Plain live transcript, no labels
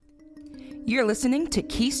You're listening to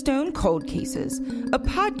Keystone Cold Cases, a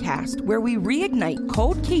podcast where we reignite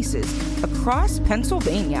cold cases across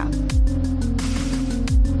Pennsylvania.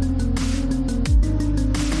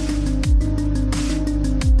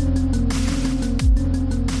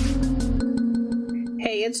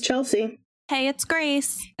 Hey, it's Chelsea. Hey, it's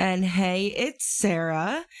Grace. And hey, it's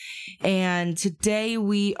Sarah. And today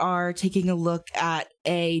we are taking a look at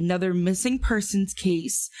another missing persons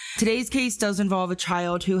case. Today's case does involve a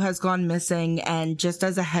child who has gone missing. And just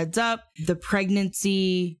as a heads up, the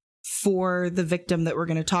pregnancy for the victim that we're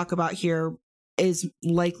going to talk about here is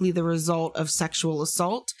likely the result of sexual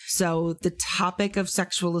assault. So the topic of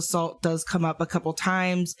sexual assault does come up a couple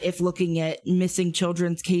times if looking at missing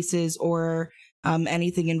children's cases or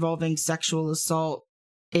anything involving sexual assault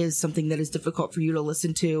is something that is difficult for you to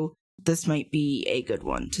listen to. This might be a good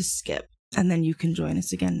one to skip. And then you can join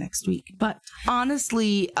us again next week. But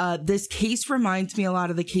honestly, this case reminds me a lot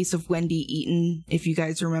of the case of Wendy Eaton. If you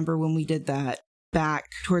guys remember when we did that back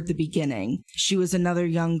toward the beginning, she was another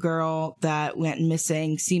young girl that went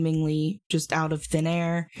missing seemingly just out of thin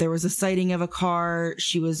air. There was a sighting of a car.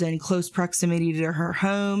 She was in close proximity to her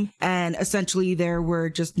home. And essentially there were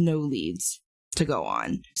just no leads to go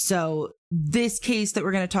on. So this case that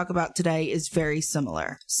we're going to talk about today is very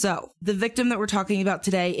similar. So the victim that we're talking about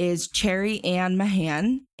today is Cherry Ann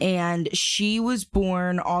Mahan, and she was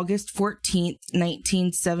born August 14th,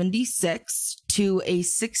 1976 to a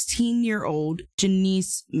 16-year-old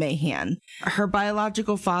Janice Mahan. Her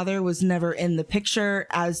biological father was never in the picture,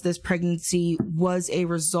 as this pregnancy was a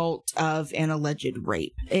result of an alleged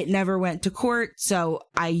rape. It never went to court, so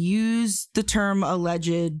I use the term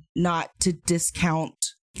alleged not to discount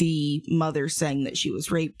the mother saying that she was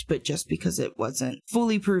raped, but just because it wasn't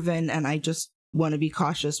fully proven, and I just want to be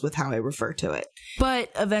cautious with how I refer to it. But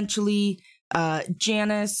eventually,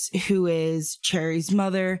 Janice, who is Cherry's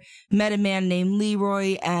mother, met a man named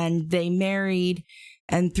Leroy, and they married.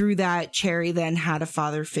 And through that, Cherry then had a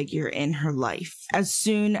father figure in her life. As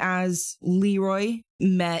soon as Leroy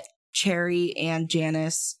met Cherry and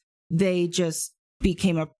Janice, they just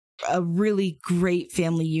became a really great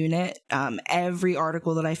family unit. Every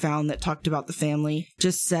article that I found that talked about the family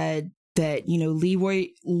just said that, you know,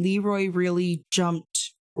 Leroy really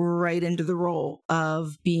jumped right into the role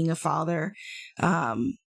of being a father,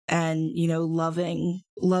 and, you know,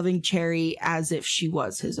 loving Cherry as if she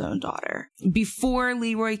was his own daughter. Before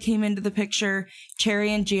Leroy came into the picture,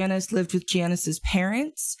 Cherry and Janice lived with Janice's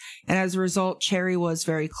parents, and as a result, Cherry was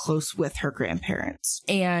very close with her grandparents.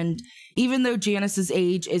 And even though Janice's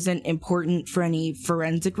age isn't important for any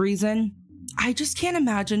forensic reason, I just can't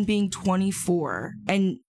imagine being 24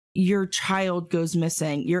 and your child goes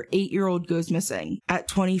missing, your 8-year-old goes missing at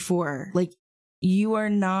 24. Like, you are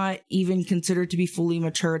not even considered to be fully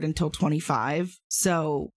matured until 25.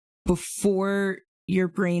 So before your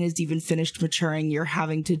brain is even finished maturing, you're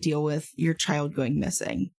having to deal with your child going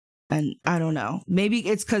missing. And I don't know, maybe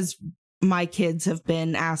it's because my kids have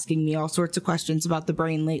been asking me all sorts of questions about the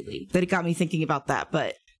brain lately that it got me thinking about that.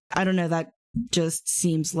 But I don't know, that just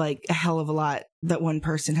seems like a hell of a lot that one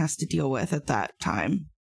person has to deal with at that time.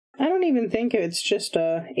 I don't even think it's just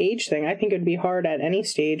a age thing. I think it'd be hard at any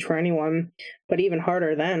stage for anyone, but even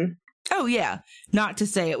harder then. Oh, yeah. Not to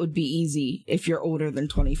say it would be easy if you're older than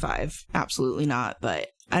 25. Absolutely not. But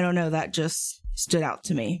I don't know. That just stood out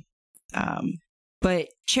to me. But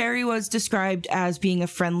Cherry was described as being a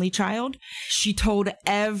friendly child. She told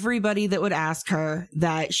everybody that would ask her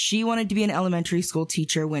that she wanted to be an elementary school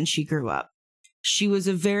teacher when she grew up. She was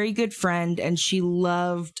a very good friend, and she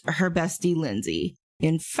loved her bestie, Lindsay.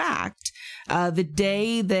 In fact, the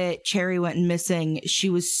day that Cherry went missing, she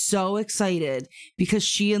was so excited because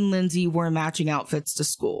she and Lindsay wore matching outfits to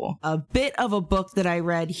school. A bit of a book that I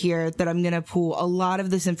read here that I'm going to pull a lot of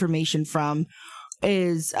this information from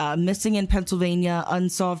is Missing in Pennsylvania,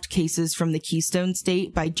 Unsolved Cases from the Keystone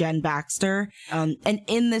State by Jen Baxter. And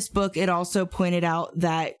in this book, it also pointed out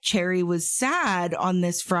that Cherry was sad on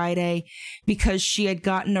this Friday because she had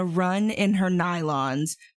gotten a run in her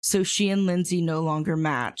nylons. So she and Lindsay no longer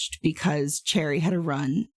matched because Cherry had a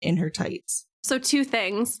run in her tights. So 2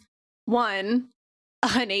 things. 1,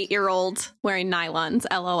 an 8-year-old wearing nylons,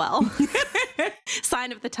 LOL.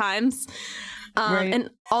 Sign of the times. Right. And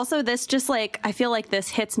also this just like, I feel like this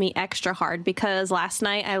hits me extra hard because last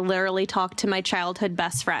night I literally talked to my childhood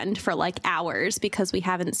best friend for like hours because we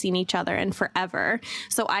haven't seen each other in forever.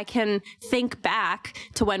 So I can think back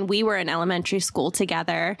to when we were in elementary school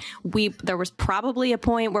together. There was probably a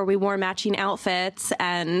point where we wore matching outfits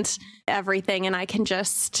and everything, and I can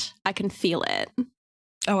feel it.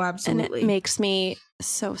 Oh, absolutely. And it makes me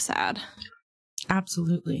so sad.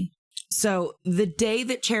 Absolutely. So the day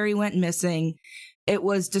that Cherry went missing, it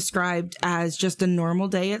was described as just a normal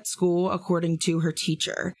day at school, according to her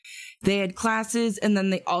teacher. They had classes, and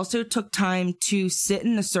then they also took time to sit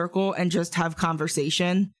in a circle and just have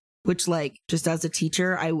conversation, which, like, just as a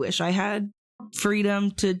teacher, I wish I had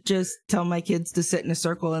freedom to just tell my kids to sit in a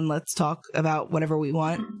circle and let's talk about whatever we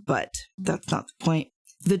want. But that's not the point.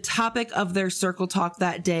 The topic of their circle talk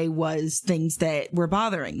that day was things that were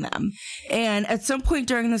bothering them. And at some point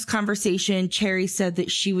during this conversation, Cherry said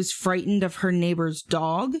that she was frightened of her neighbor's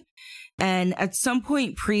dog. And at some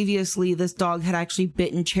point previously, this dog had actually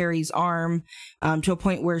bitten Cherry's arm to a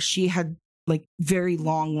point where she had like very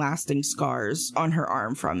long lasting scars on her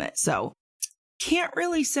arm from it. So can't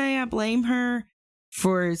really say I blame her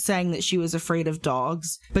for saying that she was afraid of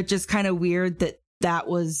dogs, but just kind of weird that that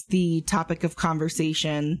was the topic of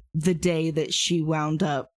conversation the day that she wound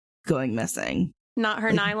up going missing. Not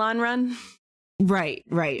her nylon run? Right.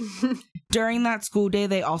 During that school day,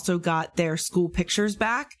 they also got their school pictures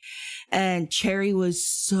back. And Cherry was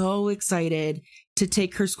so excited to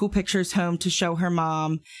take her school pictures home to show her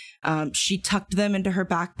mom. She tucked them into her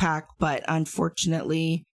backpack, but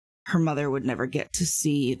unfortunately, her mother would never get to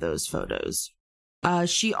see those photos.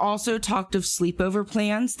 She also talked of sleepover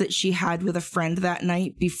plans that she had with a friend that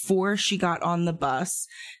night before she got on the bus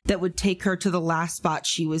that would take her to the last spot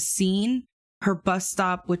she was seen, her bus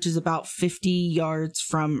stop, which is about 50 yards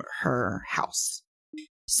from her house.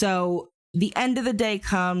 So the end of the day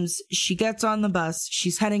comes, she gets on the bus,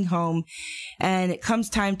 she's heading home, and it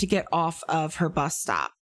comes time to get off of her bus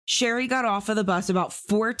stop. Sherry got off of the bus about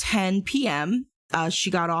 4:10 p.m.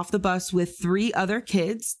 She got off the bus with 3 other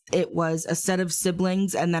kids. It was a set of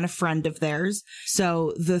siblings and then a friend of theirs.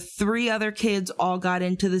 So the 3 other kids all got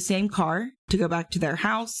into the same car to go back to their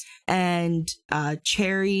house. And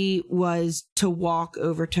Cherry was to walk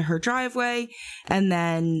over to her driveway and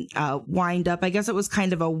then wind up. I guess it was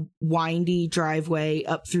kind of a windy driveway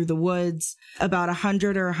up through the woods, about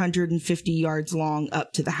 100 or 150 yards long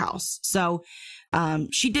up to the house. So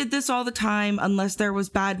she did this all the time unless there was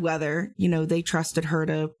bad weather. You know, they trusted her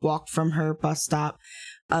to walk from her bus stop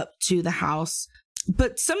up to the house.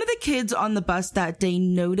 But some of the kids on the bus that day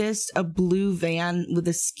noticed a blue van with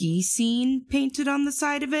a ski scene painted on the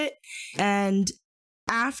side of it. And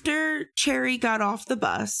after Cherry got off the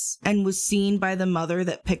bus and was seen by the mother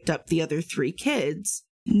that picked up the other 3 kids,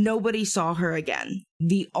 nobody saw her again.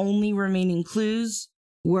 The only remaining clues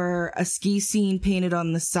were a ski scene painted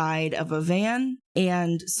on the side of a van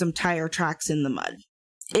and some tire tracks in the mud.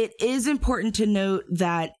 It is important to note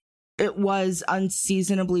that it was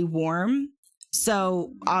unseasonably warm.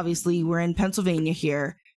 So obviously we're in Pennsylvania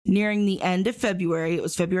here, nearing the end of February. It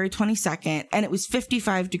was February 22nd, and it was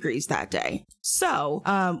 55 degrees that day. So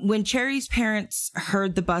when Cherry's parents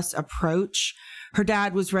heard the bus approach, her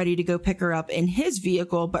dad was ready to go pick her up in his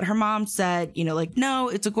vehicle, but her mom said, you know, like, no,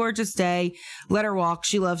 it's a gorgeous day. Let her walk.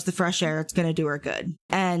 She loves the fresh air. It's going to do her good.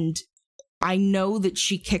 And I know that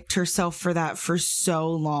she kicked herself for that for so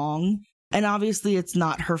long. And obviously it's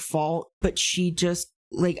not her fault, but she just,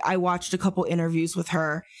 like, I watched a couple interviews with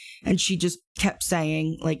her and she just kept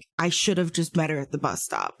saying, like, I should have just met her at the bus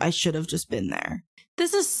stop. I should have just been there.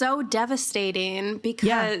 This is so devastating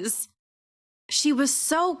because she was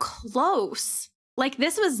so close. Like,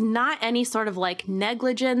 this was not any sort of, like,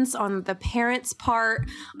 negligence on the parents' part.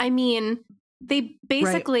 I mean, they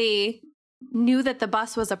basically knew that the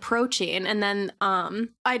bus was approaching. And then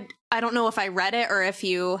I don't know if I read it or if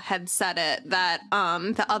you had said it, that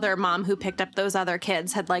the other mom who picked up those other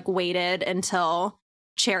kids had, like, waited until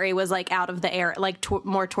Cherry was, like, out of the air, like,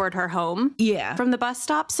 more toward her home from the bus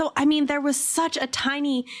stop. So, I mean, there was such a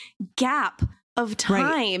tiny gap of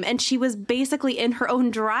time, and she was basically in her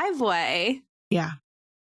own driveway. Yeah.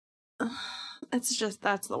 It's just,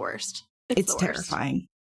 that's the worst. It's terrifying.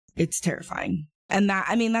 It's terrifying. And that,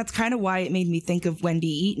 I mean, that's kind of why it made me think of Wendy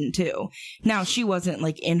Eaton too. Now, she wasn't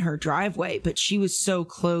like in her driveway, but she was so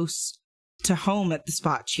close to home at the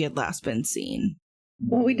spot she had last been seen.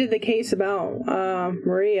 Well, we did the case about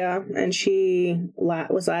Maria, and she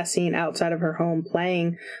was last seen outside of her home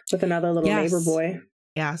playing with another little neighbor boy.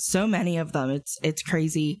 Yeah, so many of them. It's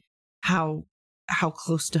crazy how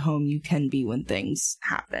close to home you can be when things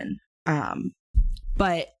happen.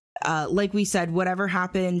 But like we said, whatever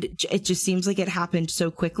happened, it just seems like it happened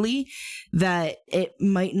so quickly that it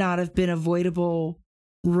might not have been avoidable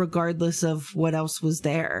regardless of what else was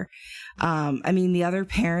there. I mean, the other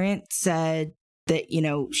parent said that, you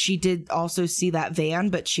know, she did also see that van,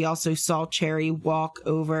 but she also saw Cherry walk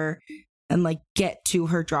over and like get to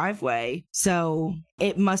her driveway. So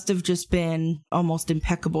it must have just been almost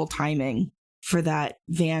impeccable timing for that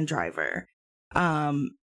van driver.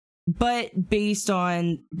 But based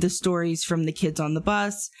on the stories from the kids on the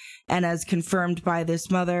bus, and as confirmed by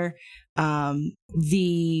this mother,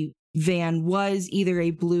 the van was either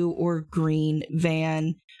a blue or green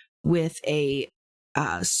van with a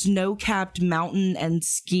snow-capped mountain and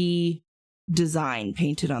ski design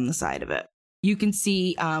painted on the side of it. You can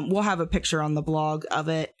see, we'll have a picture on the blog of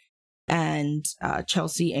it. And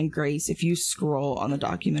Chelsea and Grace, if you scroll on the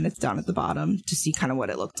document, it's down at the bottom to see kind of what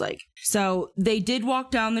it looked like. So they did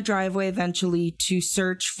walk down the driveway eventually to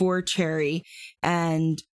search for Cherry.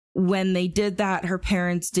 And when they did that, her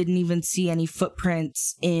parents didn't even see any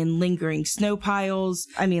footprints in lingering snow piles.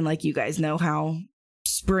 I mean, like you guys know how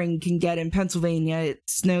spring can get in Pennsylvania. It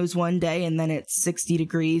snows one day and then it's 60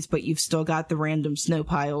 degrees, but you've still got the random snow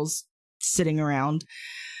piles sitting around.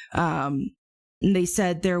 They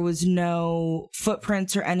said there was no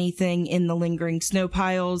footprints or anything in the lingering snow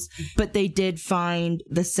piles, but they did find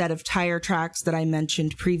the set of tire tracks that I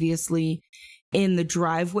mentioned previously in the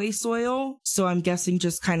driveway soil. So I'm guessing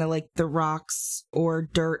just kind of like the rocks or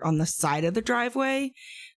dirt on the side of the driveway,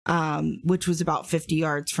 which was about 50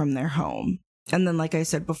 yards from their home. And then, like I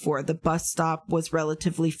said before, the bus stop was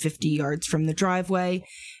relatively 50 yards from the driveway,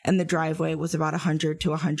 and the driveway was about 100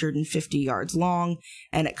 to 150 yards long,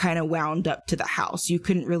 and it kind of wound up to the house. You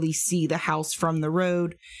couldn't really see the house from the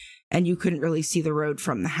road, and you couldn't really see the road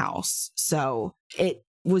from the house. So it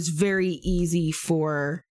was very easy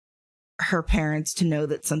for her parents to know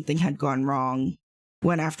that something had gone wrong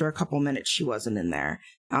when after a couple minutes she wasn't in there.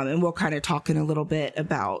 And we'll kind of talk in a little bit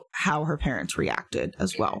about how her parents reacted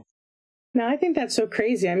as well. No, I think that's so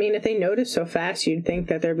crazy. I mean, if they notice so fast, you'd think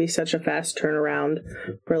that there'd be such a fast turnaround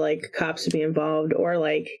for, like, cops to be involved, or,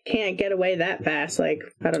 like, can't get away that fast. Like,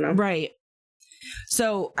 I don't know. Right.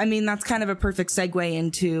 So, I mean, that's kind of a perfect segue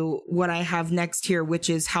into what I have next here, which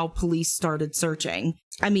is how police started searching.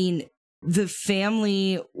 I mean, the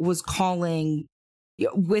family was calling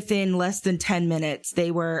within less than 10 minutes. They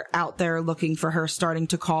were out there looking for her, starting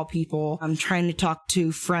to call people. I'm trying to talk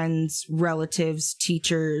to friends, relatives,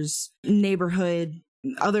 teachers, neighborhood,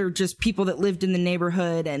 other just people that lived in the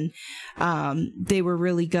neighborhood. And they were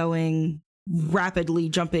really rapidly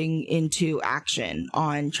jumping into action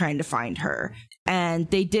on trying to find her. And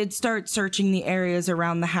they did start searching the areas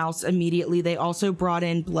around the house immediately. They also brought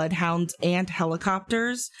in bloodhounds and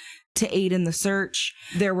helicopters to aid in the search.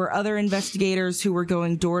 There were other investigators who were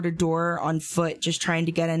going door to door on foot, just trying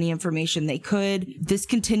to get any information they could. This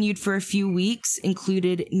continued for a few weeks,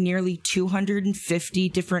 included nearly 250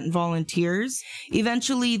 different volunteers.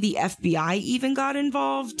 Eventually, the FBI even got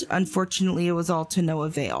involved. Unfortunately, it was all to no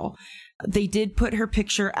avail. They did put her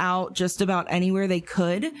picture out just about anywhere they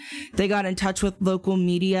could. They got in touch with local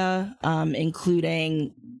media,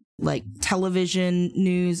 including like television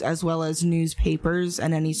news, as well as newspapers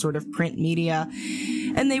and any sort of print media.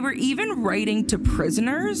 And they were even writing to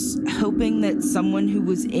prisoners, hoping that someone who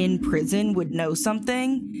was in prison would know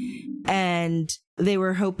something. And they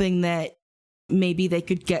were hoping that maybe they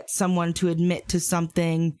could get someone to admit to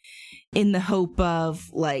something in the hope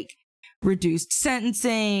of like reduced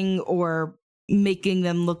sentencing or making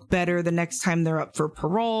them look better the next time they're up for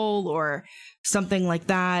parole or something like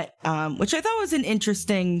that, which I thought was an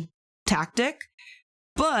interesting tactic,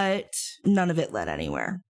 but none of it led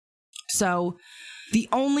anywhere. So the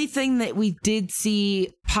only thing that we did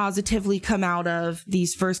see positively come out of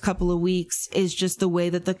these first couple of weeks is just the way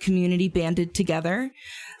that the community banded together.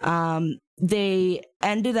 They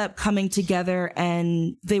ended up coming together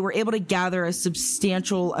and they were able to gather a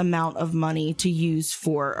substantial amount of money to use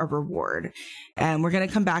for a reward. And we're going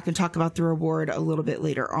to come back and talk about the reward a little bit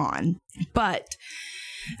later on. But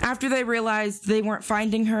after they realized they weren't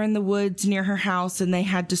finding her in the woods near her house and they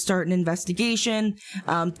had to start an investigation,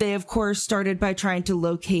 they, of course, started by trying to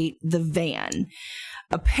locate the van.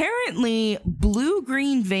 Apparently,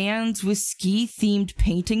 blue-green vans with ski-themed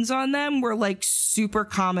paintings on them were, like, super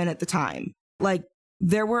common at the time. Like,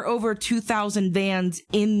 there were over 2,000 vans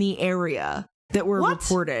in the area that were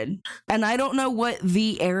reported. And I don't know what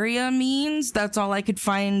the area means. That's all I could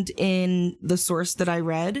find in the source that I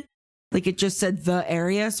read. Like, it just said the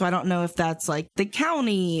area, so I don't know if that's, like, the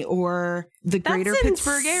county or the greater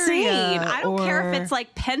Pittsburgh area. I don't care if it's,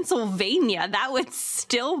 like, Pennsylvania. That would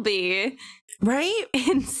still be... Right?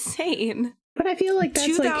 Insane. But I feel like that's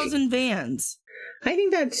 2,000 vans. I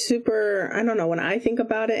think that's super, I don't know, when I think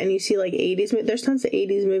about it and you see like 80s, there's tons of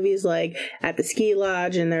 80s movies like at the ski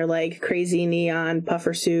lodge and they're like crazy neon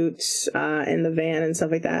puffer suits in the van and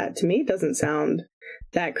stuff like that. To me, it doesn't sound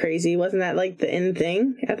that crazy. Wasn't that like the in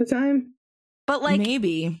thing at the time? But like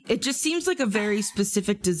maybe. It just seems like a very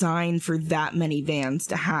specific design for that many vans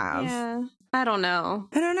to have. Yeah. I don't know.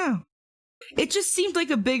 It just seemed like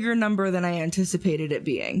a bigger number than I anticipated it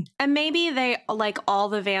being. And maybe they, like, all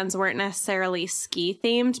the vans weren't necessarily ski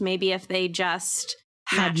themed. Maybe if they just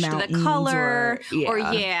Had matched the color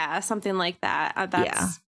or something like that.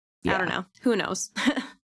 That's, Yeah. I don't know. Who knows?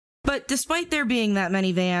 But despite there being that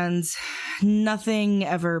many vans, nothing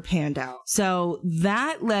ever panned out. So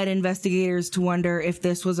that led investigators to wonder if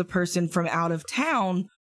this was a person from out of town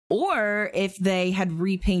or if they had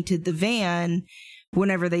repainted the van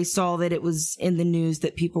whenever they saw that it was in the news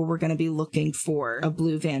that people were going to be looking for a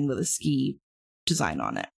blue van with a ski design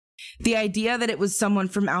on it. The idea that it was someone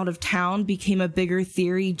from out of town became a bigger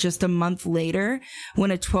theory just a month later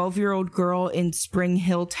when a 12-year-old girl in Spring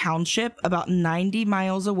Hill Township, about 90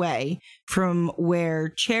 miles away from where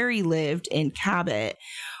Cherry lived in Cabot,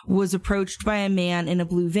 was approached by a man in a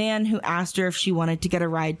blue van who asked her if she wanted to get a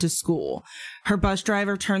ride to school. Her bus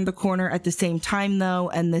driver turned the corner at the same time, though,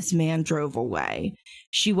 and this man drove away.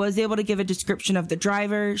 She was able to give a description of the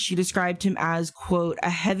driver. She described him as, quote, a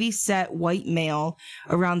heavy-set white male,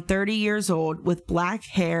 around 30 years old, with black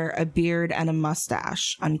hair, a beard, and a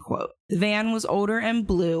mustache, unquote. The van was older and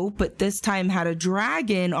blue, but this time had a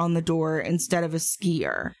dragon on the door instead of a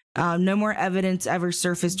skier. No more evidence ever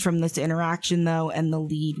surfaced from this interaction, though, and the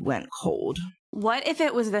lead went cold. What if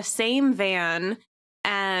it was the same van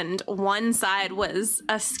and one side was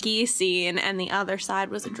a ski scene and the other side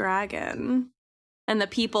was a dragon? And the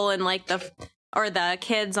people in like the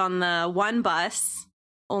kids on the one bus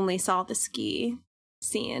only saw the ski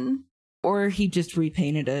scene. Or he just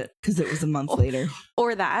repainted it because it was a month later.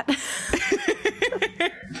 Or that.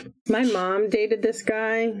 My mom dated this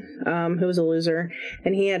guy who was a loser,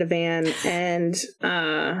 and he had a van, and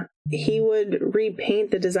he would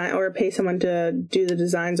repaint the design or pay someone to do the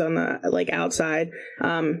designs on the like outside.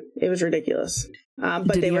 It was ridiculous.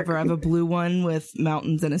 But did he ever have a blue one with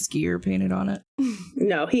mountains and a skier painted on it?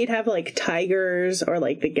 No, he'd have like tigers or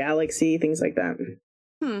like the galaxy, things like that.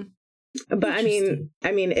 But I mean,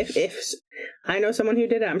 if I know someone who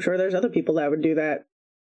did it, I'm sure there's other people that would do that.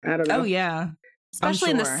 I don't know. Oh yeah,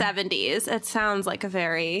 especially in the 70s. It sounds like a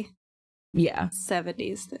very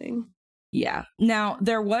 70s thing. Yeah. Now,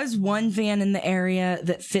 there was one van in the area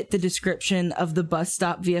that fit the description of the bus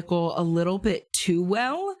stop vehicle a little bit too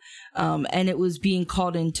well, and it was being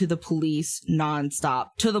called into the police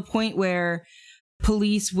nonstop, to the point where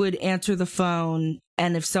police would answer the phone,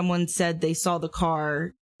 and if someone said they saw the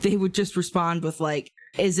car, they would just respond with, like,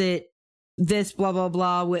 is it this blah, blah,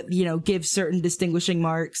 blah, with, you know, give certain distinguishing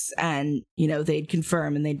marks, and, you know, they'd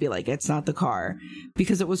confirm, and they'd be like, it's not the car,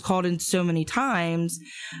 because it was called in so many times.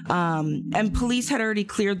 And police had already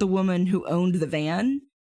cleared the woman who owned the van.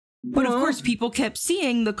 But of course, people kept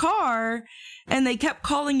seeing the car, and they kept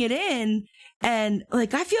calling it in. And,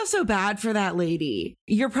 like, I feel so bad for that lady.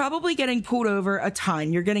 You're probably getting pulled over a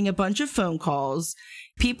ton. You're getting a bunch of phone calls.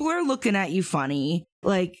 People are looking at you funny.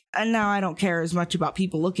 Like, and now I don't care as much about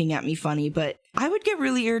people looking at me funny, but I would get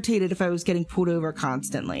really irritated if I was getting pulled over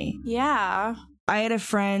constantly. Yeah. I had a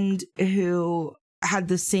friend who had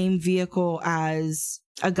the same vehicle as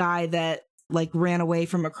a guy that, like, ran away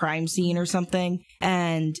from a crime scene or something.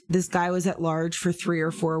 And this guy was at large for 3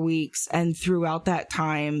 or 4 weeks. And throughout that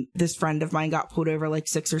time, this friend of mine got pulled over like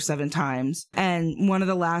 6 or 7 times. And one of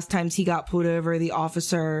the last times he got pulled over, the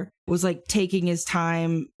officer was like taking his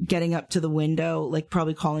time getting up to the window, like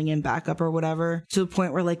probably calling in backup or whatever, to the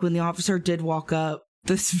point where, like, when the officer did walk up,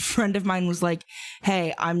 this friend of mine was like,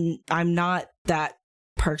 hey, I'm not that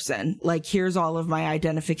person. Like, here's all of my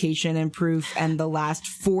identification and proof and the last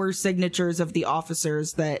 4 signatures of the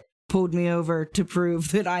officers that pulled me over to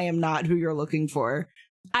prove that I am not who you're looking for.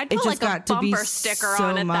 I'd put like a bumper sticker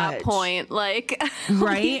on at that point. Like,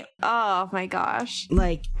 right? Oh my gosh.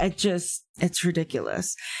 Like, it's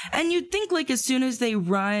ridiculous. And you'd think, like, as soon as they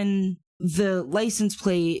run the license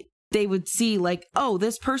plate, they would see, like, oh,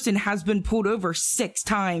 this person has been pulled over 6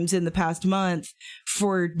 times in the past month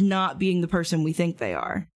for not being the person we think they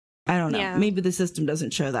are. I don't know. Yeah. Maybe the system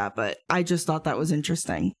doesn't show that, but I just thought that was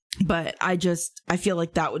interesting. But I feel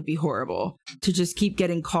like that would be horrible, to just keep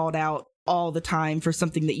getting called out all the time for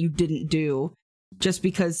something that you didn't do just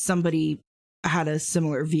because somebody had a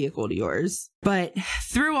similar vehicle to yours. But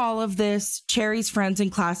through all of this, Cherry's friends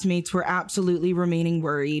and classmates were absolutely remaining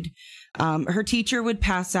worried. Her teacher would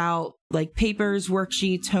pass out like papers,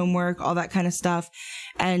 worksheets, homework, all that kind of stuff.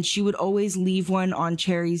 And she would always leave one on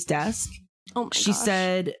Cherry's desk. Oh my She gosh.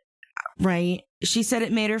 said, right. She said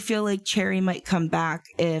it made her feel like Cherry might come back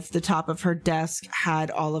if the top of her desk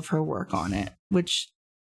had all of her work on it, which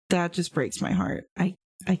that just breaks my heart. I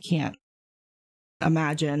can't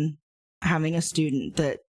imagine having a student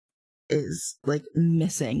that is like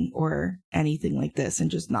missing or anything like this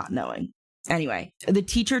and just not knowing. Anyway, the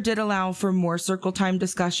teacher did allow for more circle time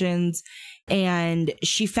discussions, and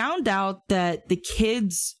she found out that the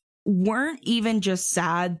kids weren't even just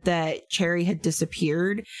sad that Cherry had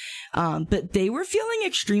disappeared, but they were feeling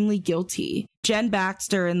extremely guilty. Jen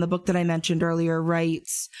Baxter, in the book that I mentioned earlier,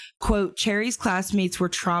 writes, quote, Cherry's classmates were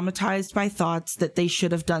traumatized by thoughts that they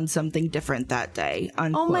should have done something different that day,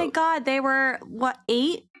 unquote. Oh my God, they were, what,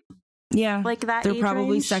 8? Yeah, like that. They're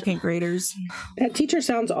probably range? second graders. That teacher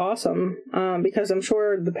sounds awesome, because I'm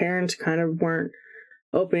sure the parents kind of weren't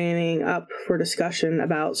opening up for discussion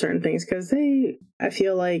about certain things because I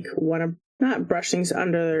feel like, want to not brush things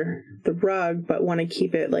under the rug, but want to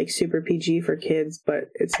keep it like super PG for kids, but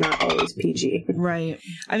it's not always PG. Right.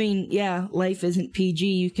 I mean, yeah, life isn't PG.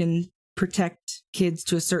 You can protect kids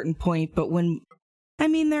to a certain point, but when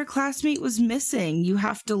their classmate was missing, you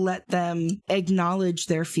have to let them acknowledge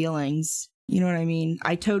their feelings. You know what I mean?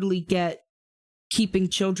 I totally get keeping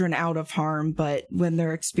children out of harm, but when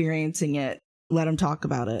they're experiencing it, let them talk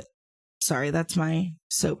about it. Sorry, that's my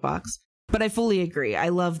soapbox. But I fully agree. I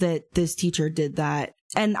love that this teacher did that.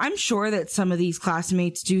 And I'm sure that some of these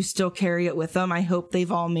classmates do still carry it with them. I hope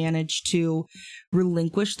they've all managed to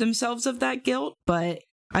relinquish themselves of that guilt. But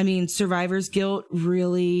survivor's guilt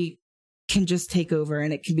really can just take over,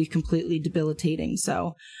 and it can be completely debilitating.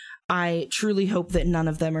 So I truly hope that none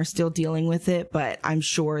of them are still dealing with it, but I'm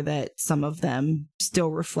sure that some of them still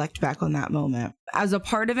reflect back on that moment. As a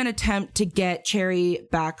part of an attempt to get Cherry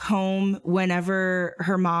back home, whenever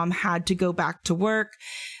her mom had to go back to work,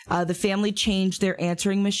 the family changed their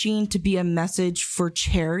answering machine to be a message for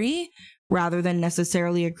Cherry rather than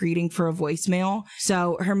necessarily a greeting for a voicemail.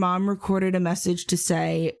 So her mom recorded a message to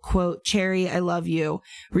say, quote, Cherry, I love you.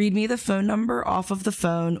 Read me the phone number off of the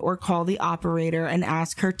phone or call the operator and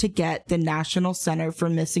ask her to get the National Center for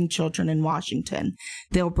Missing Children in Washington.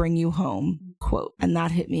 They'll bring you home, quote. And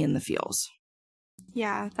that hit me in the feels.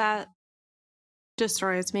 Yeah, that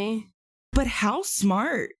destroys me. But how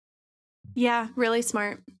smart. Yeah, really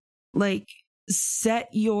smart. Like, set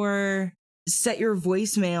your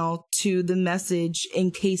voicemail to the message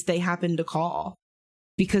in case they happen to call,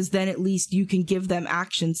 because then at least you can give them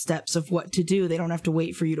action steps of what to do. They don't have to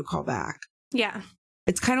wait for you to call back. Yeah.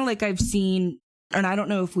 It's kind of like I've seen, and I don't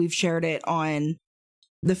know if we've shared it on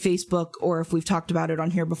the Facebook or if we've talked about it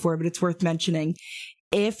on here before, but it's worth mentioning.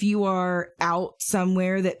 If you are out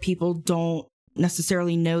somewhere that people don't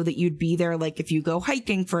necessarily know that you'd be there, like if you go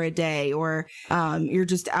hiking for a day or you're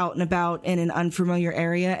just out and about in an unfamiliar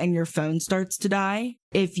area and your phone starts to die,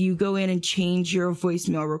 if you go in and change your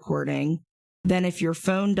voicemail recording, then if your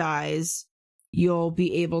phone dies, you'll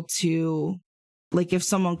be able to, like, if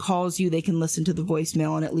someone calls you, they can listen to the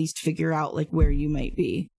voicemail and at least figure out like where you might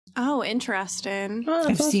be. Oh, interesting. Oh,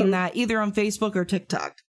 I've awesome. seen that either on Facebook or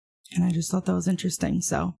TikTok, and I just thought that was interesting.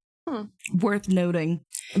 So worth noting.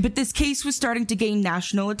 But this case was starting to gain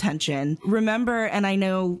national attention. Remember, and I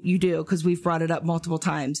know you do because we've brought it up multiple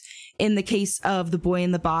times, in the case of the boy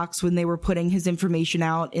in the box when they were putting his information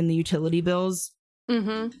out in the utility bills.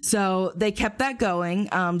 Mm-hmm. So they kept that going.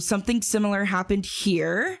 Something similar happened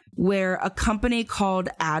here where a company called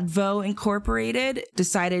Advo Incorporated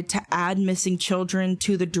decided to add missing children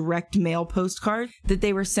to the direct mail postcard that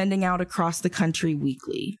they were sending out across the country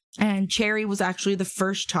weekly. And Cherry was actually the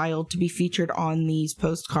first child to be featured on these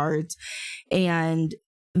postcards. And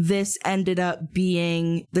this ended up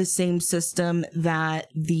being the same system that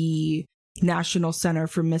the National Center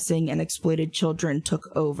for Missing and Exploited Children took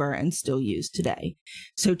over and still use today.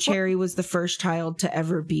 So Cherry was the first child to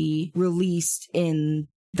ever be released in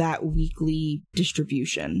that weekly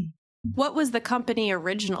distribution. What was the company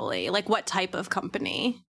originally? Like, what type of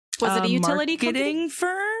company? Was it a utility marketing company?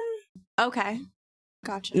 firm? Okay.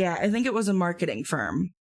 Gotcha. Yeah, I think it was a marketing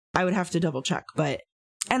firm. I would have to double check, but...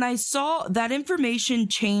 And I saw that information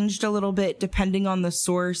changed a little bit depending on the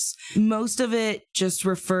source. Most of it just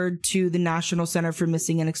referred to the National Center for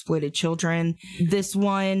Missing and Exploited Children. This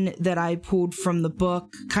one that I pulled from the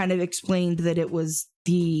book kind of explained that it was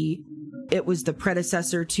the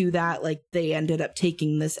predecessor to that. Like, they ended up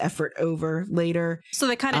taking this effort over later. So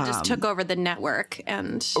they kind of just took over the network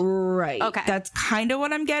and... Right. Okay. That's kind of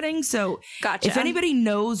what I'm getting. So Gotcha. If anybody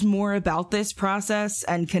knows more about this process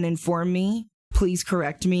and can inform me, please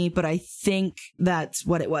correct me, but I think that's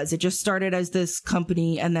what it was. It just started as this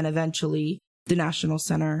company, and then eventually the National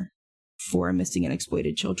Center for Missing and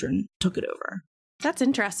Exploited Children took it over. That's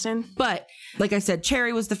interesting. But like I said,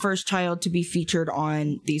 Cherry was the first child to be featured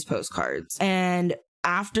on these postcards. And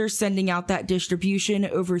after sending out that distribution,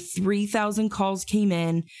 over 3,000 calls came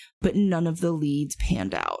in, but none of the leads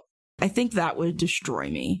panned out. I think that would destroy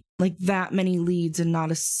me. Like, that many leads and not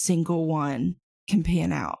a single one can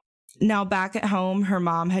pan out. Now, back at home, her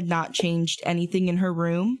mom had not changed anything in her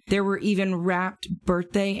room. There were even wrapped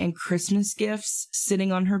birthday and Christmas gifts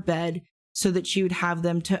sitting on her bed so that she would have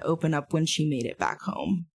them to open up when she made it back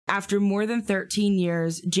home. After more than 13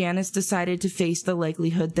 years, Janice decided to face the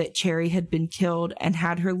likelihood that Cherry had been killed and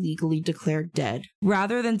had her legally declared dead.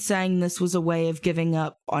 Rather than saying this was a way of giving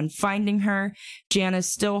up on finding her,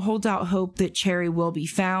 Janice still holds out hope that Cherry will be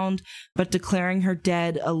found, but declaring her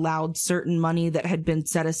dead allowed certain money that had been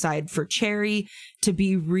set aside for Cherry to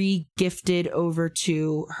be re-gifted over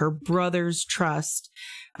to her brother's trust.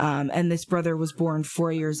 And this brother was born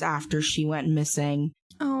 4 years after she went missing.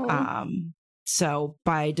 Oh. So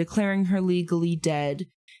by declaring her legally dead,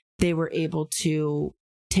 they were able to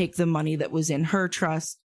take the money that was in her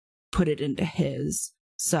trust, put it into his.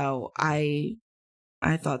 So I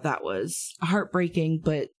thought that was heartbreaking,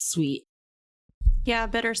 but sweet. Yeah,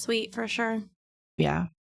 bittersweet for sure. Yeah.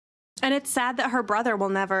 And it's sad that her brother will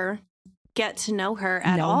never get to know her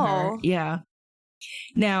at all. Yeah.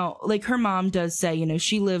 Now, like her mom does say, you know,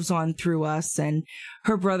 she lives on through us, and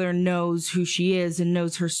her brother knows who she is and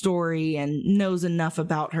knows her story and knows enough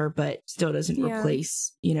about her, but still doesn't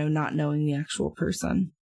replace, you know, not knowing the actual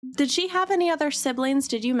person. Did she have any other siblings?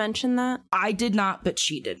 Did you mention that? I did not, but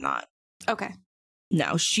she did not. Okay.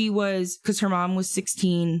 No, she was, because her mom was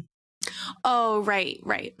 16. Oh,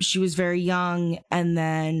 right. She was very young, and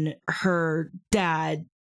then her dad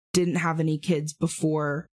didn't have any kids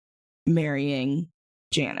before marrying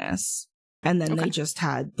Janice, and then they just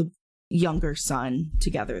had the younger son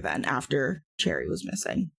together then after Cherry was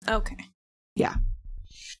missing. Okay. Yeah.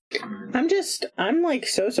 I'm like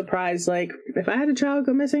so surprised. Like, if I had a child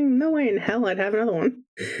go missing, no way in hell I'd have another one.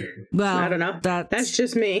 Well, I don't know. That's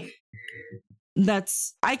just me.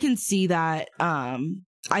 I can see that.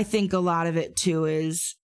 I think a lot of it too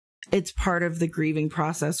is it's part of the grieving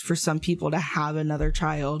process for some people to have another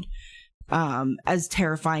child. As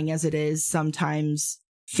terrifying as it is, sometimes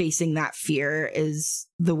facing that fear is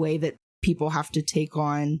the way that people have to take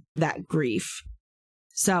on that grief.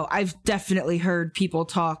 So I've definitely heard people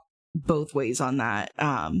talk both ways on that.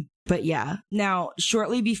 But yeah. Now,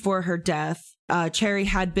 shortly before her death, Cherry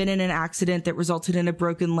had been in an accident that resulted in a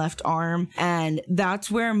broken left arm. And that's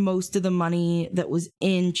where most of the money that was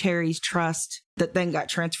in Cherry's trust that then got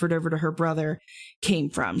transferred over to her brother came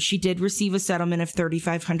from. She did receive a settlement of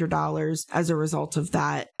 $3,500 as a result of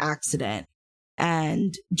that accident.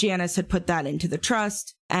 And Janice had put that into the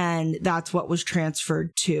trust, and that's what was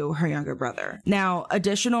transferred to her younger brother. Now,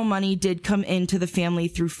 additional money did come into the family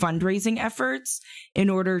through fundraising efforts in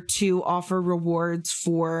order to offer rewards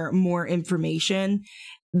for more information.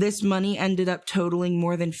 This money ended up totaling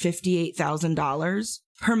more than $58,000.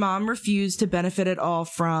 Her mom refused to benefit at all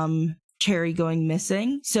from Cherry going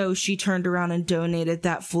missing, so she turned around and donated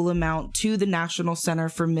that full amount to the National Center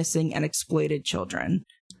for Missing and Exploited Children.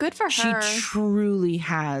 Good for her. She truly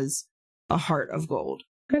has a heart of gold.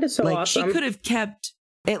 That is so awesome. She could have kept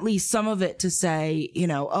at least some of it to say, you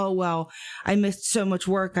know, oh, well, I missed so much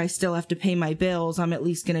work, I still have to pay my bills. I'm at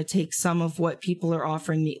least going to take some of what people are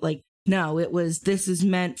offering me. Like, no, this is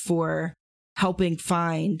meant for helping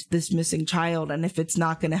find this missing child. And if it's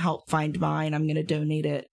not going to help find mine, I'm going to donate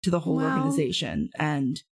it to the whole organization.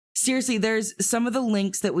 And seriously, there's some of the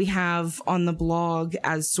links that we have on the blog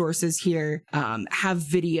as sources here have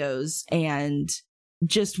videos, and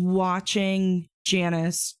just watching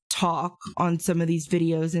Janice talk on some of these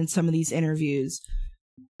videos and some of these interviews,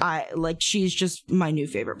 she's just my new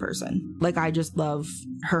favorite person. Like, I just love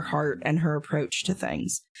her heart and her approach to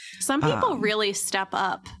things. Some people really step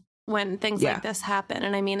up when things like this happen.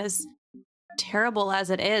 And I mean, as terrible as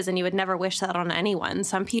it is, and you would never wish that on anyone,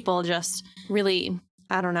 some people just really,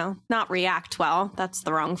 I don't know, not react well. That's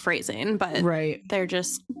the wrong phrasing, but they're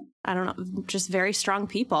just, I don't know, just very strong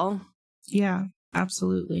people. Yeah,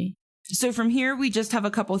 absolutely. So from here, we just have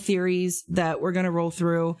a couple theories that we're going to roll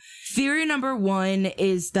through. Theory number one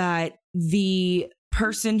is that the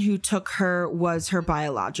person who took her was her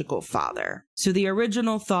biological father. So the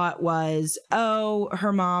original thought was, oh,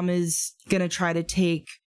 her mom is going to try to take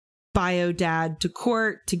bio dad to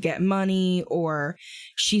court to get money, or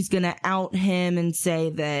she's going to out him and say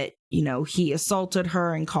that, you know, he assaulted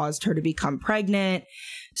her and caused her to become pregnant.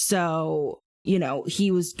 So, you know, he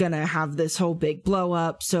was going to have this whole big blow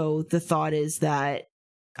up. So the thought is that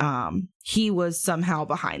he was somehow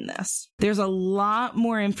behind this. There's a lot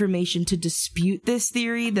more information to dispute this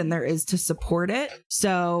theory than there is to support it.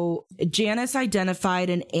 So Janice identified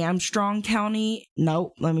an Armstrong County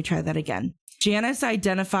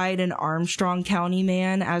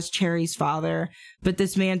man as Cherry's father, but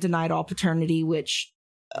this man denied all paternity, which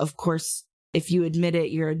of course if you admit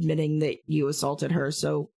it, you're admitting that you assaulted her.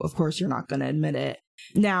 So, of course, you're not going to admit it.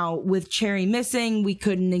 Now, with Cherry missing, we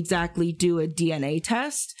couldn't exactly do a DNA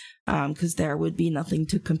test because there would be nothing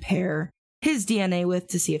to compare his DNA with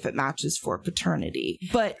to see if it matches for paternity.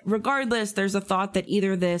 But regardless, there's a thought that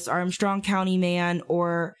either this Armstrong County man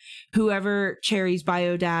or whoever Cherry's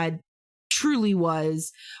bio dad truly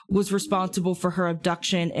was responsible for her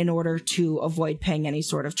abduction in order to avoid paying any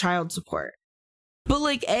sort of child support. But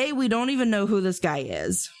like, we don't even know who this guy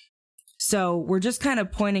is. So we're just kind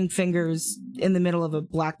of pointing fingers in the middle of a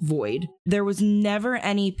black void. There was never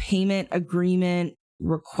any payment agreement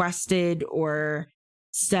requested or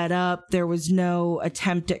set up. There was no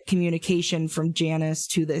attempt at communication from Janice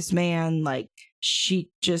to this man. Like,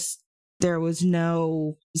 there was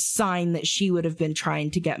no sign that she would have been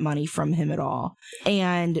trying to get money from him at all.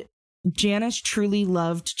 And Janice truly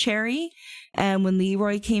loved Cherry. And when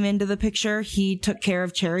Leroy came into the picture, he took care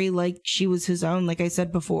of Cherry like she was his own, like I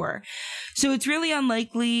said before. So it's really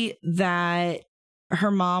unlikely that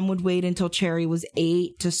her mom would wait until Cherry was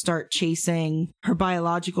 8 to start chasing her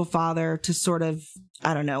biological father to sort of,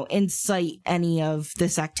 I don't know, incite any of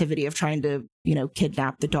this activity of trying to,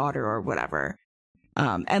 kidnap the daughter or whatever.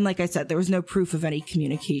 And like I said, there was no proof of any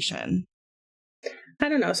communication. I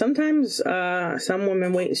don't know. Sometimes some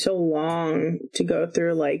women wait so long to go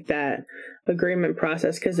through like that agreement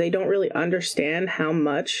process because they don't really understand how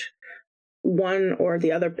much one or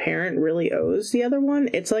the other parent really owes the other one.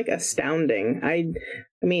 It's like astounding. I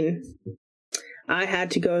mean, I had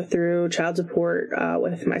to go through child support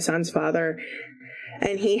with my son's father,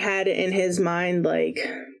 and he had it in his mind like,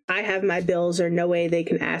 I have my bills, or no way they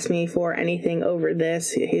can ask me for anything over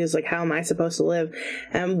this. He was like, how am I supposed to live?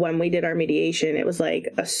 And when we did our mediation, it was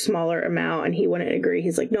like a smaller amount and he wouldn't agree.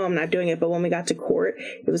 He's like, no, I'm not doing it. But when we got to court,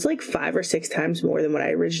 it was like 5 or 6 times more than what I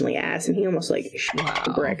originally asked. And he almost like shot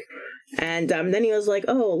the brick. And then he was like,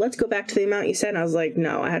 oh, let's go back to the amount you said. And I was like,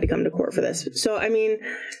 no, I had to come to court for this. So, I mean,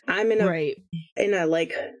 I'm in a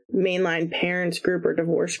like mainline parents group or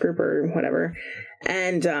divorce group or whatever.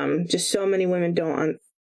 And just so many women don't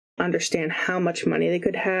understand how much money they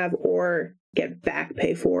could have or get back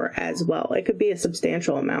pay for as well. It could be a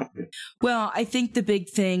substantial amount. Well, I think the big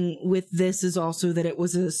thing with this is also that it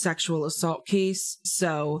was a sexual assault case.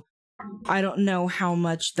 So I don't know how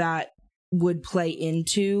much that would play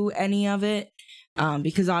into any of it,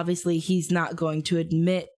 because obviously he's not going to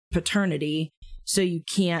admit paternity. So you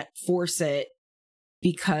can't force it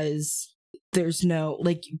because there's no,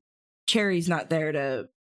 like, Cherry's not there to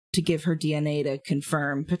give her DNA to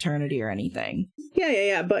confirm paternity or anything.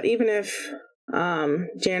 Yeah. But even if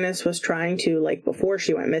Janice was trying to, like, before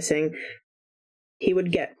she went missing, he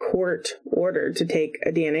would get court ordered to take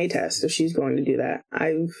a DNA test if she's going to do that.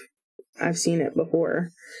 I've seen it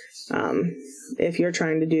before. If you're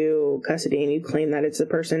trying to do custody and you claim that it's a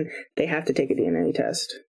person, they have to take a DNA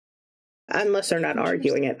test. Unless they're not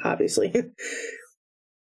arguing it, obviously.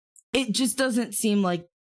 It just doesn't seem like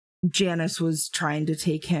Janice was trying to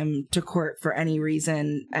take him to court for any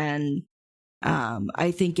reason. And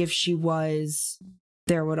I think if she was,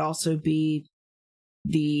 there would also be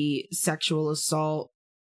the sexual assault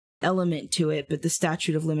element to it, but the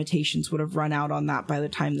statute of limitations would have run out on that by the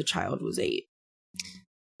time the child was 8.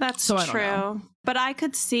 That's so true. But I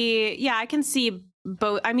could see, I can see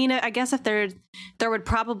both. I mean, I guess if there would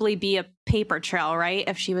probably be a paper trail, right?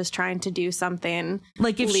 If she was trying to do something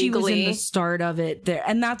like if legally. She was in the start of it there.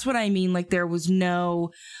 And that's what I mean. Like, there was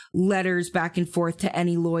no letters back and forth to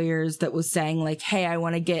any lawyers that was saying like, hey, I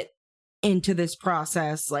want to get into this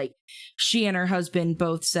process. Like, she and her husband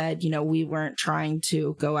both said, we weren't trying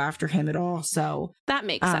to go after him at all. So that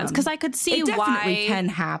makes sense, because I could see it definitely why can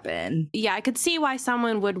happen. Yeah, I could see why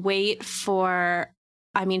someone would wait for.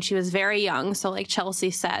 I mean, she was very young, so like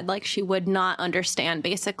Chelsea said, like she would not understand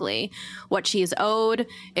basically what she's owed.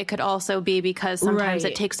 It could also be because sometimes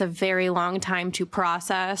it takes a very long time to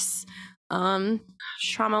process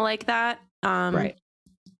trauma like that. Right.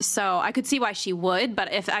 So I could see why she would, but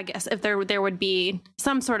if there would be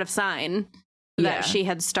some sort of sign that she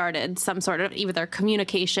had started some sort of either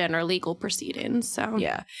communication or legal proceedings. So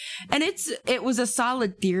yeah, and it was a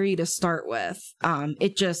solid theory to start with.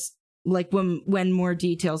 It just, like, when more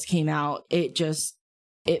details came out,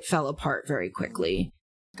 it fell apart very quickly.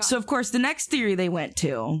 So of course the next theory they went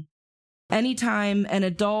to: anytime an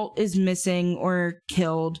adult is missing or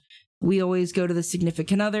killed, we always go to the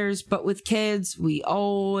significant others, but with kids, we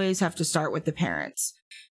always have to start with the parents.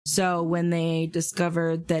 So when they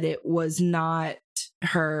discovered that it was not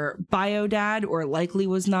her bio dad, or likely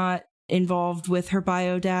was not involved with her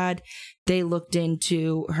bio dad, they looked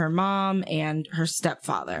into her mom and her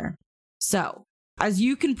stepfather. So as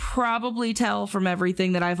you can probably tell from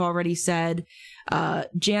everything that I've already said,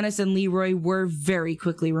 Janice and Leroy were very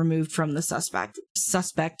quickly removed from the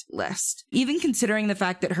suspect list. Even considering the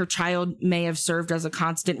fact that her child may have served as a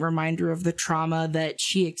constant reminder of the trauma that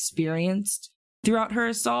she experienced throughout her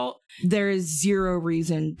assault, there is zero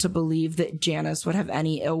reason to believe that Janice would have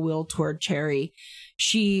any ill will toward Cherry.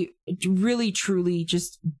 She really, truly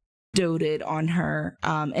just doted on her.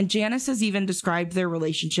 And Janice has even described their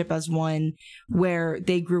relationship as one where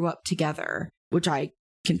they grew up together, which I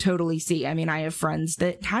can totally see. I mean, I have friends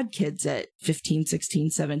that had kids at 15,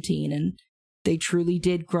 16, 17, and they truly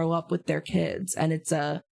did grow up with their kids, and it's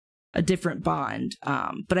a different bond.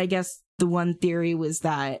 But I guess the one theory was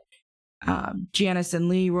that Janice and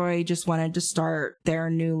Leroy just wanted to start their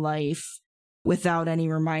new life without any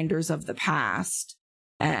reminders of the past.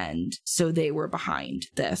 And so they were behind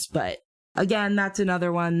this. But again, that's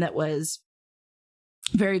another one that was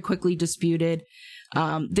very quickly disputed.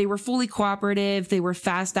 They were fully cooperative. They were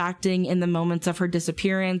fast acting in the moments of her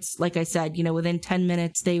disappearance. Like I said, within 10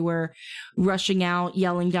 minutes, they were rushing out,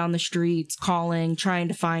 yelling down the streets, calling, trying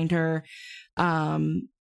to find her.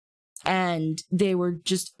 And they were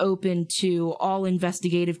just open to all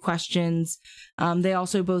investigative questions. They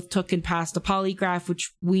also both took and passed a polygraph,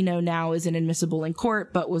 which we know now isn't admissible in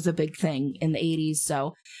court, but was a big thing in the 80s.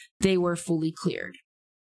 So they were fully cleared.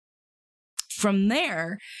 From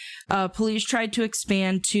there, police tried to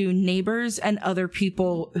expand to neighbors and other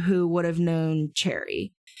people who would have known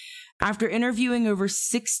Cherry. After interviewing over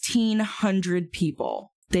 1,600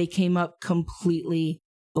 people, they came up completely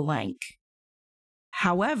blank.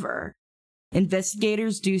 However,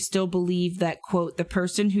 investigators do still believe that, quote, the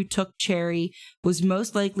person who took Cherry was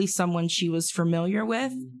most likely someone she was familiar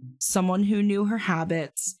with, someone who knew her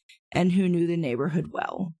habits, and who knew the neighborhood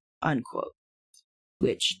well, unquote,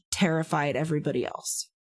 which terrified everybody else.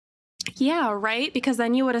 Yeah, right? Because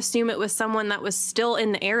then you would assume it was someone that was still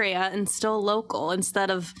in the area and still local instead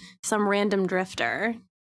of some random drifter.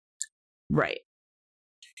 Right.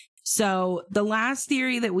 So the last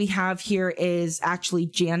theory that we have here is actually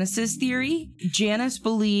Janice's theory. Janice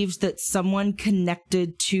believes that someone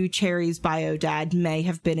connected to Cherry's bio dad may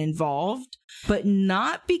have been involved, but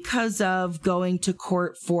not because of going to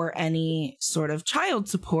court for any sort of child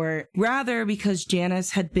support, rather because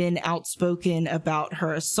Janice had been outspoken about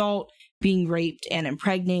her assault, being raped and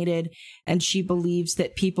impregnated, and she believes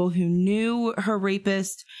that people who knew her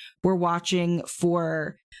rapist were watching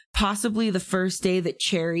for possibly the first day that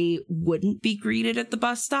Cherry wouldn't be greeted at the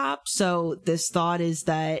bus stop. So this thought is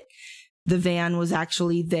that the van was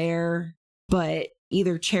actually there, but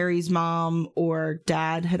either Cherry's mom or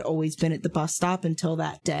dad had always been at the bus stop until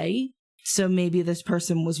that day. So maybe this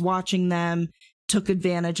person was watching them, took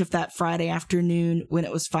advantage of that Friday afternoon when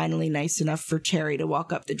it was finally nice enough for Cherry to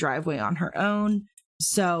walk up the driveway on her own.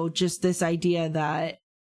 So just this idea that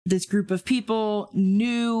this group of people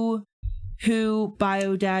knew who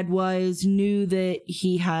bio dad was, knew that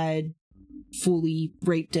he had fully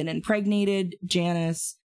raped and impregnated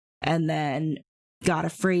Janice, and then got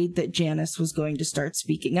afraid that Janice was going to start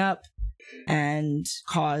speaking up and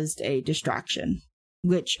caused a distraction,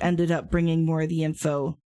 which ended up bringing more of the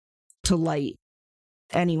info to light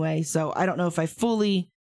anyway. So I don't know if I fully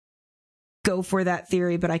go for that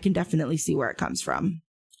theory, but I can definitely see where it comes from.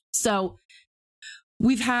 So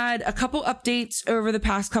we've had a couple updates over the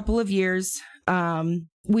past couple of years.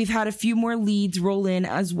 We've had a few more leads roll in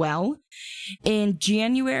as well. In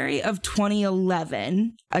January of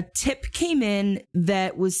 2011, a tip came in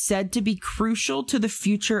that was said to be crucial to the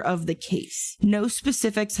future of the case. No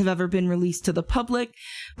specifics have ever been released to the public,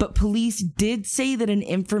 but police did say that an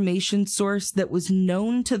information source that was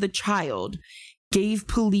known to the child gave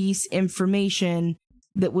police information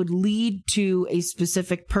that would lead to a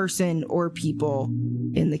specific person or people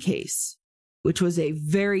in the case, which was a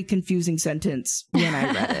very confusing sentence when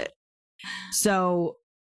I read it. So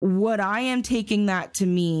what I am taking that to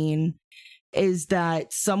mean is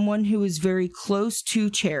that someone who is very close to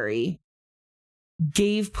Cherry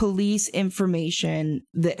gave police information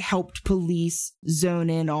that helped police zone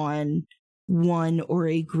in on one or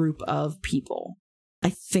a group of people. I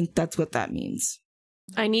think that's what that means.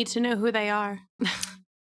 I need to know who they are.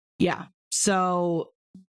 Yeah. So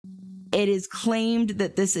it is claimed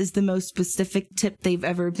that this is the most specific tip they've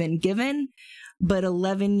ever been given, but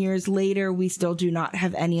 11 years later, we still do not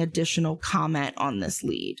have any additional comment on this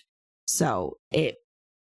lead. So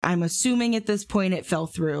I'm assuming at this point it fell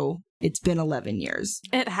through. It's been 11 years.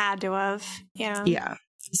 It had to have. Yeah. Yeah.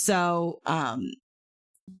 So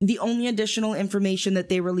The only additional information that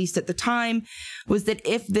they released at the time was that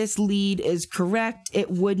if this lead is correct,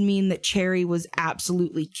 it would mean that Cherry was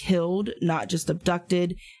absolutely killed, not just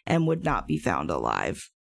abducted, and would not be found alive.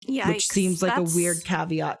 Yikes. Which seems like a weird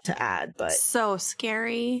caveat to add, but so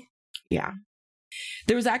scary. Yeah.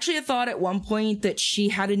 There was actually a thought at one point that she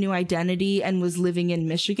had a new identity and was living in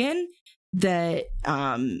Michigan, that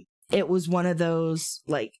it was one of those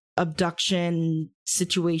like abduction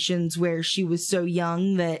situations where she was so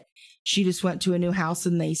young that she just went to a new house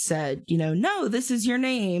and they said, no, this is your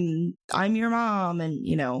name, I'm your mom. And,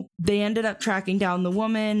 they ended up tracking down the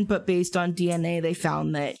woman, but based on DNA, they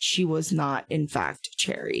found that she was not, in fact,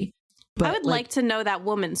 Cherry. But I would like to know that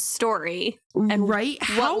woman's story. And right?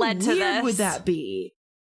 How what led to weird this? Would that be?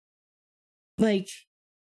 Like,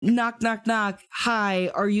 knock, knock, knock. Hi,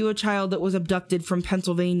 are you a child that was abducted from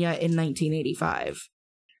Pennsylvania in 1985?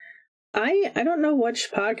 I don't know which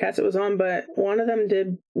podcast it was on, but one of them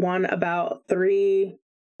did one about 3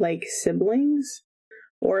 like siblings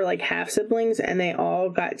or like half siblings, and they all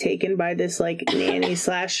got taken by this like nanny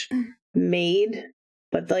 / maid,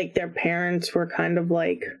 but like their parents were kind of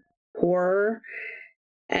like poorer,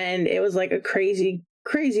 and it was like a crazy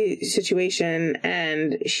situation.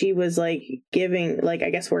 And she was like giving, like, I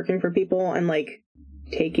guess working for people and like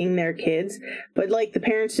taking their kids, but like the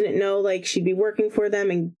parents didn't know, like she'd be working for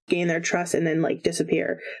them and gain their trust and then like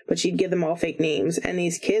disappear, but she'd give them all fake names, and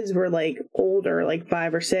these kids were like older, like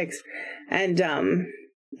 5 or 6, and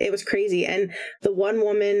it was crazy. And the one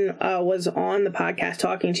woman was on the podcast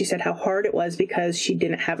talking. She said how hard it was because she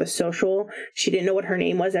didn't have a social. She didn't know what her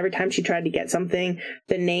name was. Every time she tried to get something,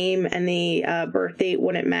 the name and the birth date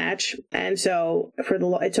wouldn't match. And so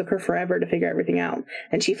it took her forever to figure everything out.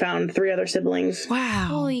 And she found 3 other siblings. Wow.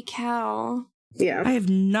 Holy cow. Yeah. I have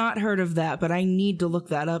not heard of that, but I need to look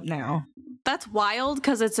that up now. That's wild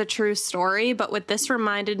because it's a true story. But what this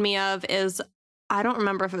reminded me of is, I don't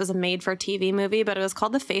remember if it was a made-for-TV movie, but it was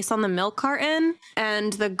called The Face on the Milk Carton.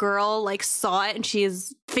 And the girl, like, saw it and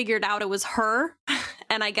she's figured out it was her.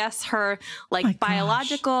 And I guess her, like,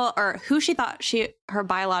 biological, or who she thought her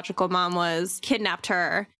biological mom was, kidnapped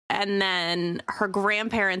her. And then her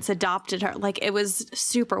grandparents adopted her. Like, it was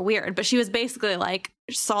super weird. But she was basically, like,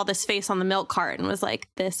 saw this face on the milk carton and was like,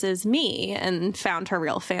 this is me, and found her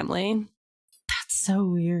real family. That's so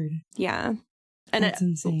weird. Yeah. And that's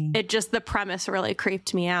insane. It just, the premise really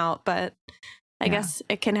creeped me out, but I guess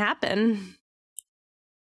it can happen.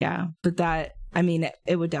 Yeah. But that, I mean,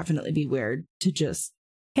 it would definitely be weird to just,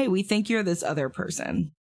 hey, we think you're this other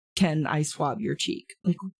person. Can I swab your cheek?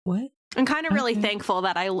 Like, what? I'm kind of really thankful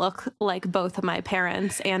that I look like both of my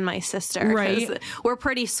parents and my sister. Right. We're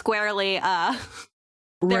pretty squarely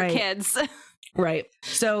their kids. Right.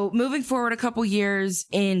 So moving forward a couple years,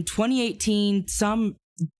 in 2018, some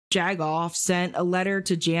jagoff sent a letter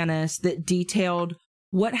to Janice that detailed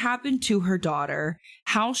what happened to her daughter,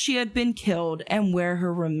 how she had been killed, and where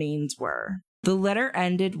her remains were. The letter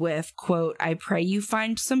ended with, quote, "I pray you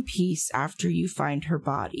find some peace after you find her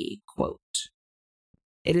body," quote.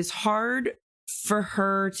 It is hard for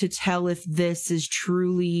her to tell if this is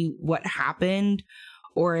truly what happened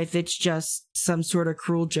or if it's just some sort of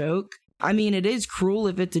cruel joke. I mean, it is cruel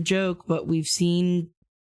if it's a joke, but we've seen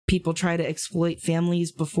people try to exploit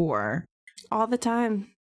families before. All the time.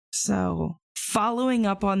 So, following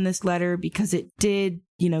up on this letter, because it did,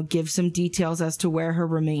 give some details as to where her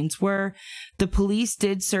remains were, the police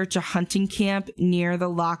did search a hunting camp near the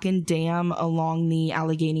Locken Dam along the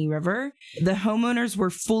Allegheny River. The homeowners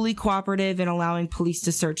were fully cooperative in allowing police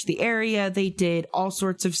to search the area. They did all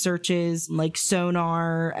sorts of searches like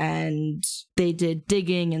sonar, and they did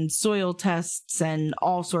digging and soil tests and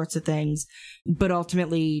all sorts of things. But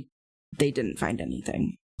ultimately, they didn't find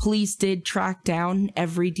anything. Police did track down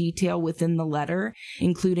every detail within the letter,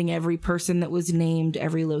 including every person that was named,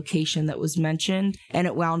 every location that was mentioned, and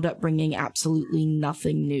it wound up bringing absolutely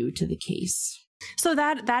nothing new to the case. So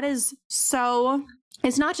that is so,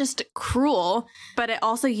 it's not just cruel, but it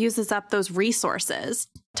also uses up those resources,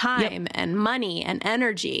 time and money and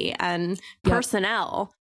energy and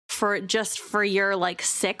personnel for your like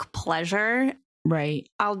sick pleasure. Right.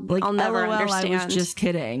 I'll never LOL, understand. I was just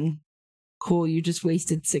kidding. Cool, you just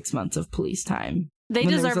wasted 6 months of police time. They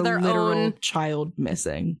deserve their own child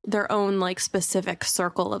missing. Their own like specific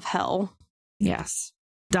circle of hell. Yes.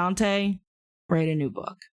 Dante, write a new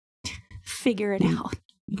book. Figure it out.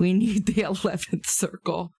 We need the 11th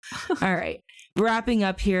circle. All right. Wrapping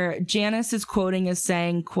up here, Janice is quoting as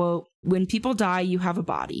saying, quote, "When people die, you have a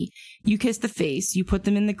body. You kiss the face, you put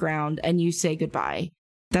them in the ground, and you say goodbye.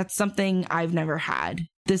 That's something I've never had.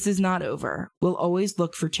 This is not over. We'll always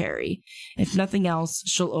look for Cherry. If nothing else,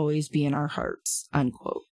 she'll always be in our hearts,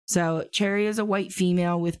 unquote. So Cherry is a white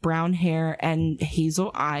female with brown hair and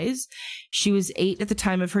hazel eyes. She was 8 at the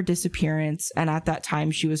time of her disappearance, and at that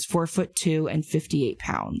time she was 4'2" and 58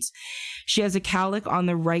 pounds. She has a cowlick on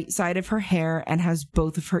the right side of her hair and has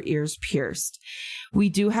both of her ears pierced. We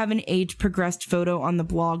do have an age-progressed photo on the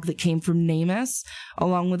blog that came from NamUs,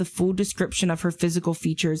 along with a full description of her physical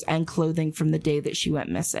features and clothing from the day that she went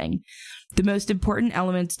missing. The most important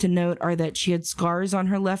elements to note are that she had scars on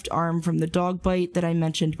her left arm from the dog bite that I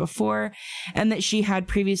mentioned before, and that she had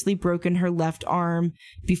previously broken her left arm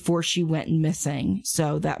before she went missing,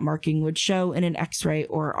 so that marking would show in an X-ray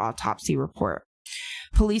or autopsy report.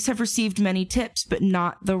 Police have received many tips, but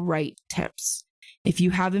not the right tips. If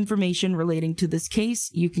you have information relating to this case,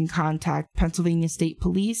 you can contact Pennsylvania State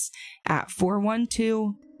Police at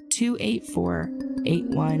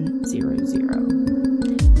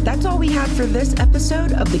 412-284-8100. That's all we have for this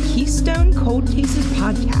episode of the Keystone Cold Cases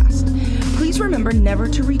podcast. Please remember never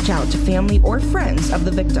to reach out to family or friends of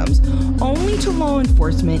the victims, only to law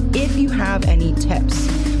enforcement if you have any tips.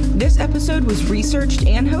 This episode was researched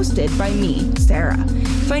and hosted by me, Sarah.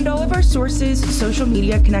 Find all of our sources, social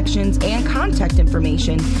media connections, and contact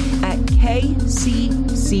information at kccpod.com.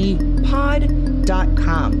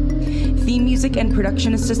 Theme music and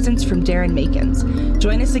production assistance from Darren Makins.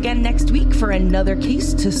 Join us again next week for another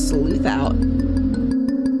case to sleuth out.